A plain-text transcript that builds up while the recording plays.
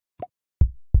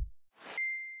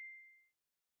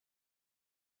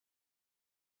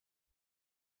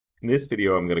In this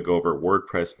video, I'm going to go over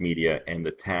WordPress Media and the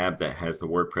tab that has the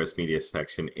WordPress Media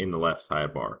section in the left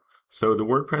sidebar. So the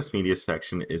WordPress Media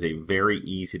section is a very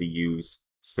easy to use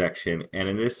section, and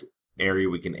in this area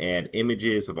we can add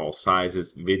images of all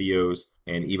sizes, videos,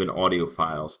 and even audio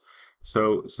files.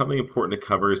 So something important to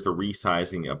cover is the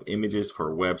resizing of images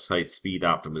for website speed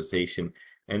optimization,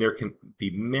 and there can be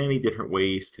many different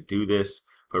ways to do this.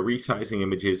 But resizing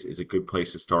images is a good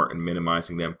place to start and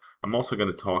minimizing them. I'm also going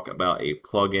to talk about a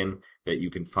plugin that you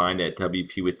can find at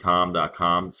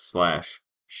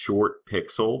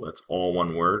wpwithtom.com/shortpixel. That's all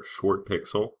one word,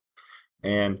 shortpixel.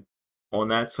 And on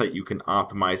that site, you can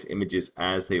optimize images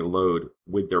as they load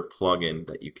with their plugin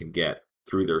that you can get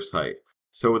through their site.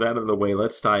 So with that out of the way,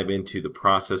 let's dive into the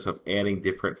process of adding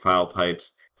different file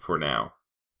types for now.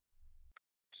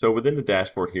 So within the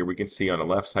dashboard here, we can see on the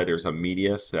left side there's a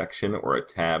media section or a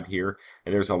tab here,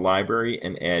 and there's a library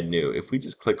and add new. If we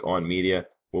just click on media,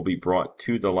 we'll be brought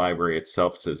to the library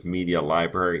itself. It says media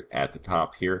library at the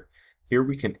top here. Here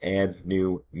we can add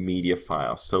new media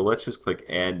files. So let's just click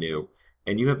add new,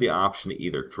 and you have the option to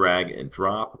either drag and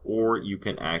drop, or you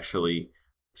can actually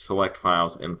select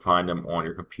files and find them on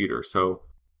your computer. So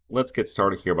let's get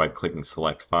started here by clicking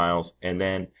select files, and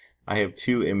then I have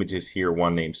two images here,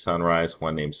 one named sunrise,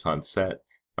 one named sunset.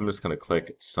 I'm just going to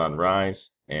click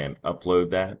sunrise and upload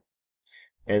that.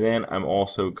 And then I'm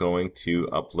also going to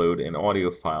upload an audio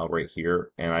file right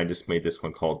here, and I just made this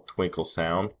one called Twinkle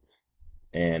Sound,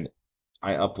 and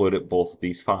I uploaded both of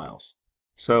these files.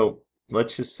 So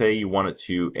let's just say you wanted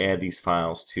to add these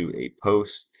files to a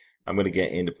post. I'm going to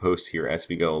get into posts here as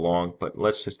we go along, but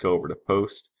let's just go over to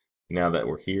post. Now that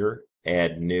we're here,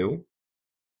 add new.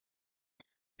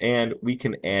 And we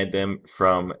can add them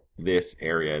from this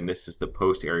area, and this is the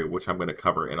post area, which I'm going to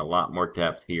cover in a lot more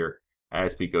depth here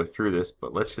as we go through this.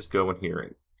 But let's just go in here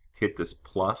and hit this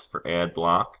plus for add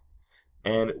block,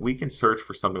 and we can search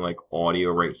for something like audio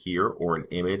right here or an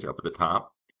image up at the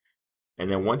top.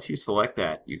 And then once you select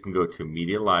that, you can go to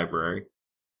media library,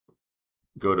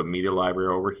 go to media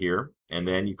library over here, and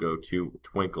then you go to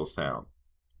Twinkle Sound,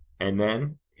 and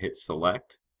then hit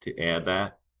select to add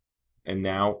that. And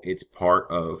now it's part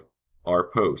of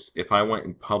our post. If I went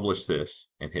and publish this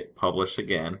and hit publish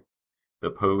again,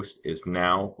 the post is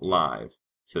now live.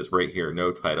 It says right here,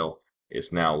 no title,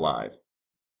 is now live.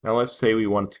 Now let's say we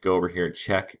want to go over here and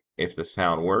check if the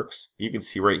sound works. You can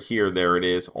see right here, there it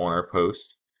is on our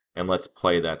post. And let's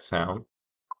play that sound.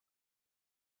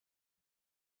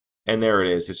 And there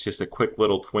it is. It's just a quick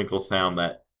little twinkle sound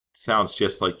that sounds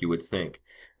just like you would think.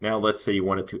 Now let's say you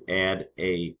wanted to add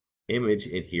a image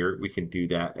in here, we can do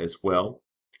that as well.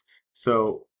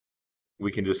 So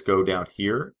we can just go down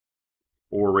here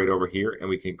or right over here, and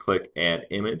we can click add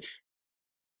image,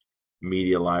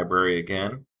 media library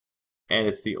again, and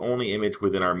it's the only image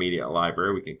within our media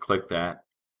library. We can click that,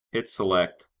 hit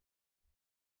select,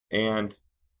 and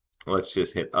let's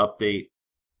just hit update.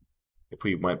 If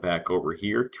we went back over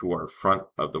here to our front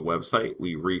of the website,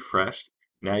 we refreshed.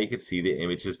 Now you can see the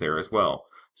images there as well.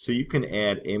 So you can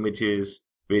add images,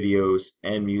 videos,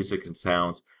 and music and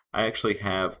sounds. I actually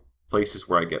have places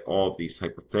where I get all of these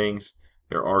type of things.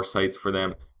 There are sites for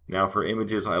them. Now for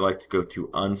images, I like to go to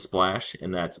Unsplash,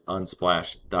 and that's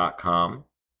unsplash.com,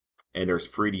 and there's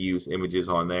free to use images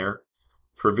on there.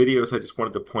 For videos, I just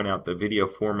wanted to point out the video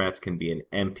formats can be an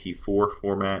MP4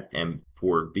 format,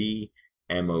 M4V,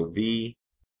 MOV,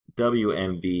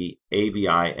 WMV,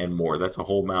 AVI, and more. That's a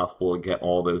whole mouthful to get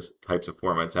all those types of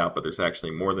formats out, but there's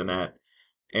actually more than that.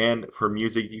 And for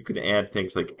music, you can add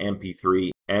things like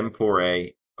MP3,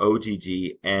 M4A,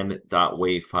 OGG, and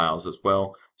 .wav files as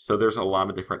well. So there's a lot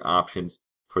of different options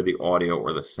for the audio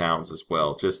or the sounds as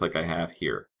well, just like I have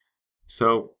here.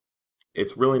 So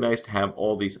it's really nice to have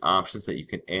all these options that you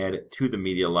can add to the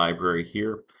media library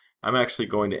here. I'm actually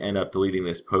going to end up deleting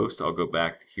this post. I'll go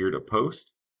back here to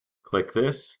post, click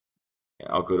this,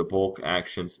 I'll go to bulk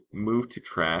actions, move to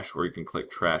trash, or you can click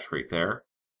trash right there,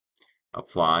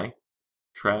 apply,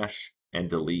 trash, and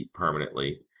delete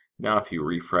permanently. Now if you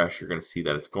refresh, you're going to see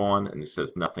that it's gone, and it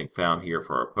says nothing found here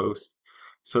for our post.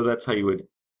 So that's how you would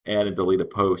add and delete a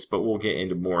post, but we'll get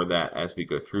into more of that as we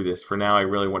go through this. For now, I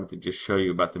really wanted to just show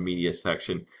you about the media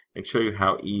section and show you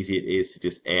how easy it is to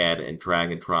just add and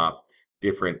drag and drop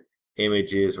different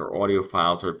images or audio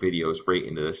files or videos right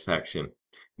into this section.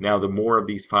 Now, the more of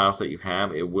these files that you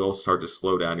have, it will start to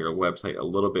slow down your website a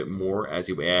little bit more as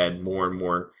you add more and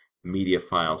more media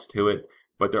files to it.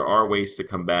 But there are ways to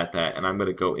combat that, and I'm going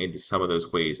to go into some of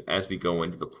those ways as we go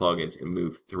into the plugins and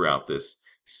move throughout this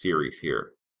series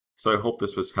here. So I hope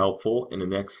this was helpful. In the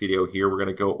next video here, we're going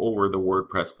to go over the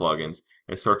WordPress plugins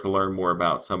and start to learn more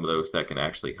about some of those that can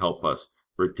actually help us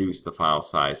reduce the file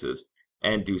sizes,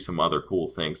 and do some other cool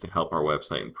things to help our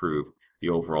website improve the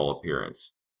overall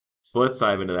appearance. So let's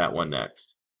dive into that one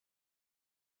next.